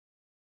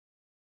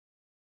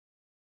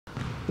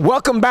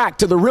Welcome back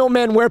to the Real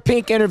Men Wear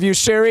Pink interview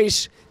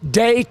series,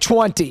 day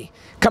 20.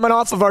 Coming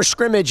off of our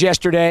scrimmage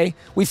yesterday,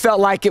 we felt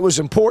like it was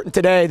important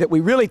today that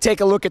we really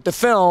take a look at the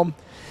film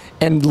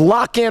and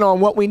lock in on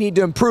what we need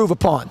to improve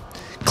upon.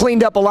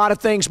 Cleaned up a lot of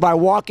things by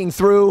walking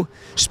through,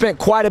 spent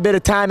quite a bit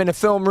of time in the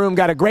film room,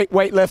 got a great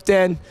weight lift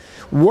in,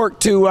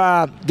 worked to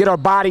get our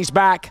bodies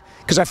back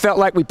because I felt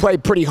like we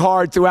played pretty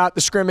hard throughout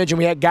the scrimmage and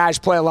we had guys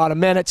play a lot of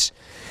minutes.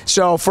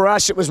 So for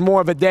us, it was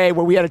more of a day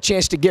where we had a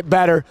chance to get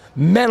better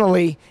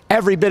mentally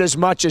every bit as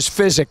much as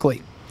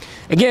physically.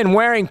 Again,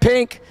 wearing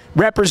pink,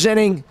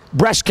 representing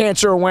Breast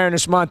Cancer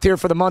Awareness Month here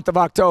for the month of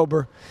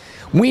October.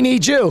 We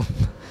need you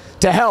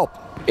to help.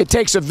 It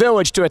takes a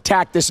village to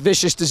attack this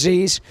vicious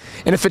disease.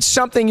 And if it's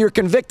something you're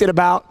convicted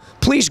about,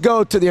 please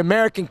go to the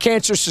American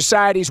Cancer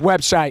Society's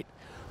website,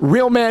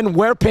 Real Men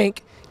Wear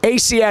Pink,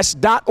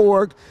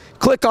 ACS.org.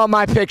 Click on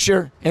my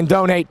picture and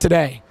donate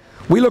today.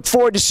 We look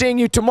forward to seeing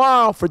you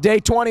tomorrow for day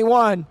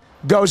 21.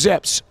 Go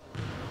Zips.